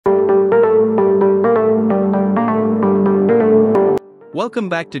Welcome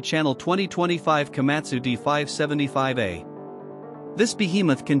back to channel 2025 Komatsu D575A. This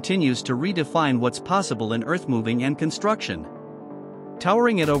behemoth continues to redefine what's possible in earthmoving and construction.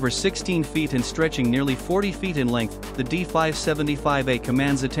 Towering at over 16 feet and stretching nearly 40 feet in length, the D575A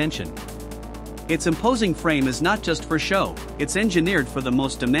commands attention. Its imposing frame is not just for show, it's engineered for the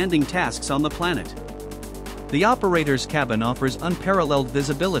most demanding tasks on the planet. The operator's cabin offers unparalleled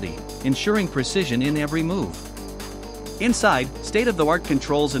visibility, ensuring precision in every move. Inside, state-of-the-art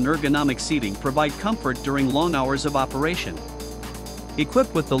controls and ergonomic seating provide comfort during long hours of operation.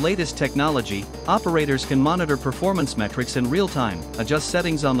 Equipped with the latest technology, operators can monitor performance metrics in real time, adjust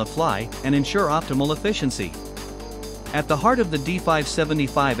settings on the fly, and ensure optimal efficiency. At the heart of the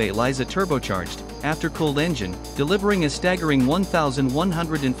D575A lies a turbocharged, after-cooled engine, delivering a staggering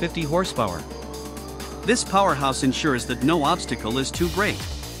 1,150 horsepower. This powerhouse ensures that no obstacle is too great.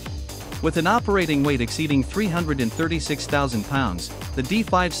 With an operating weight exceeding 336,000 pounds, the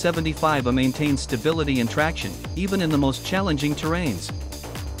D575A maintains stability and traction, even in the most challenging terrains.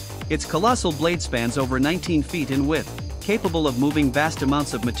 Its colossal blade spans over 19 feet in width, capable of moving vast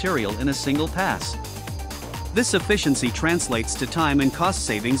amounts of material in a single pass. This efficiency translates to time and cost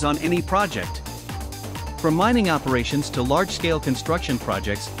savings on any project. From mining operations to large-scale construction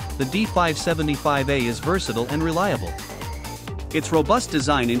projects, the D575A is versatile and reliable. Its robust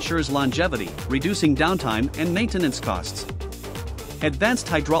design ensures longevity, reducing downtime and maintenance costs. Advanced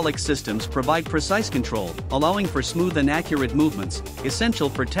hydraulic systems provide precise control, allowing for smooth and accurate movements, essential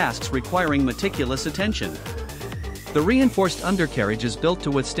for tasks requiring meticulous attention. The reinforced undercarriage is built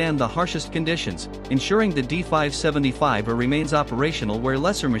to withstand the harshest conditions, ensuring the D575A remains operational where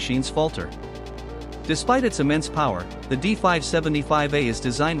lesser machines falter. Despite its immense power, the D575A is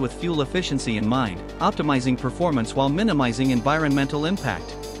designed with fuel efficiency in mind, optimizing performance while minimizing environmental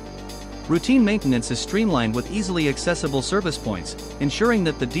impact. Routine maintenance is streamlined with easily accessible service points, ensuring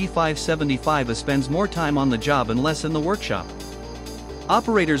that the D575A spends more time on the job and less in the workshop.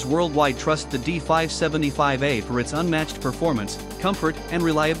 Operators worldwide trust the D575A for its unmatched performance, comfort, and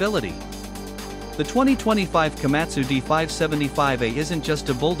reliability. The 2025 Komatsu D575A isn't just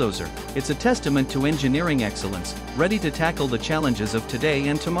a bulldozer, it's a testament to engineering excellence, ready to tackle the challenges of today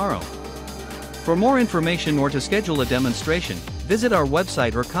and tomorrow. For more information or to schedule a demonstration, visit our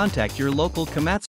website or contact your local Komatsu